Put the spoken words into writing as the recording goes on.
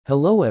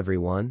Hello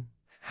everyone,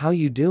 how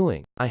you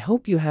doing? I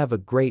hope you have a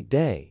great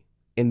day.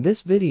 In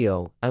this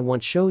video, I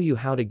want to show you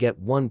how to get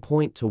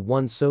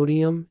 1.1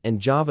 sodium and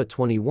Java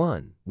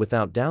 21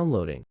 without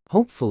downloading.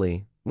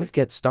 Hopefully, let's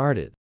get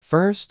started.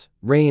 First,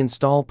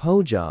 reinstall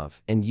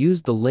Pojavlauncher and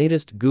use the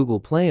latest Google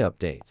Play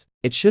updates.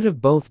 It should have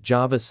both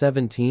Java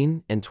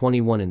 17 and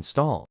 21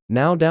 installed.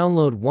 Now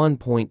download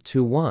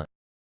 1.21.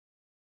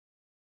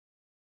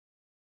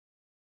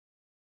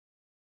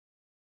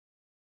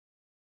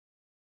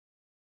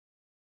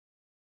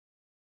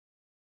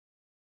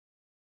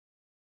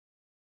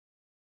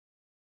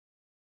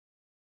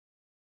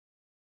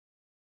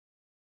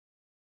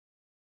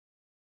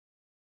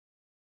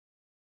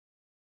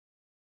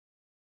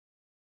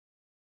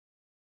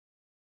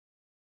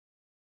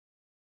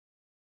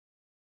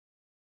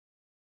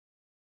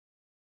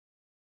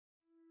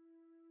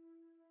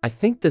 I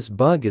think this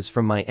bug is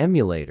from my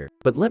emulator,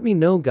 but let me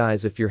know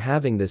guys if you're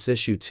having this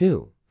issue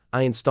too.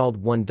 I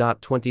installed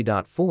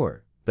 1.20.4,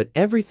 but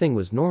everything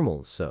was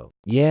normal, so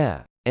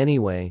yeah.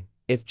 Anyway,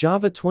 if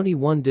Java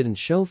 21 didn't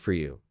show for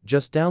you,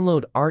 just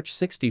download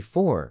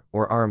Arch64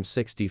 or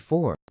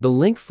ARM64. The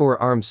link for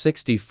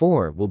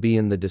ARM64 will be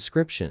in the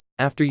description.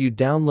 After you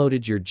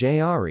downloaded your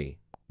jre,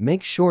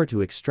 make sure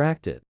to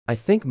extract it. I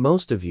think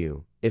most of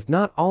you, if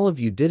not all of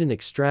you, didn't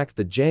extract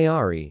the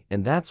jre,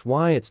 and that's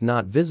why it's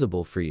not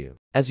visible for you.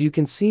 As you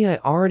can see, I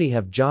already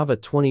have Java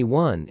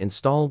 21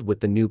 installed with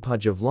the new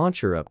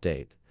Pojavlauncher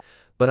update,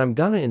 but I'm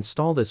gonna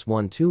install this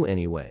one too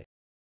anyway.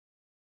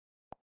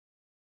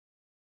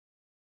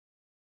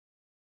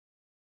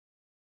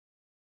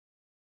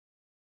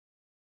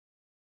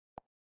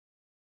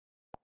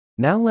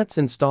 Now let's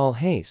install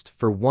Haste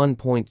for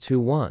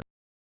 1.21.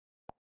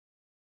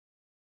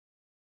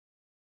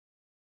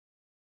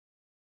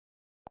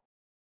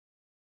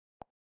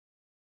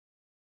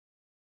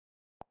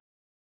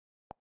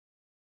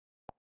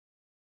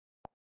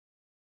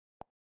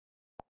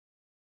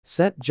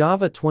 Set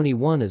Java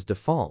 21 as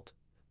default,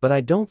 but I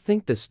don't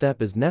think this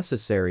step is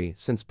necessary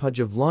since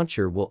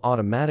Pojavlauncher will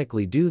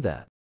automatically do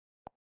that.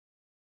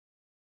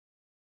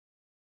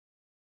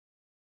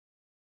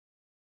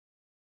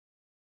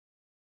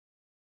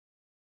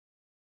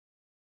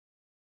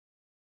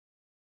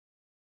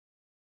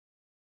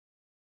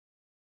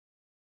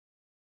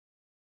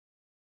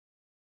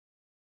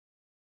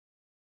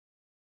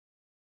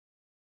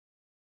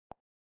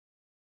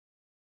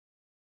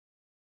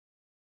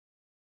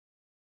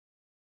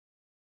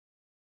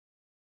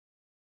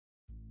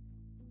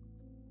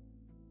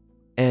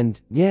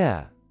 And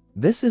yeah,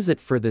 this is it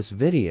for this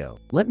video.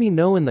 Let me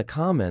know in the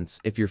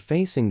comments if you're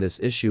facing this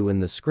issue in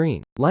the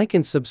screen. Like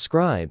and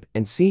subscribe,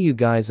 and see you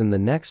guys in the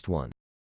next one.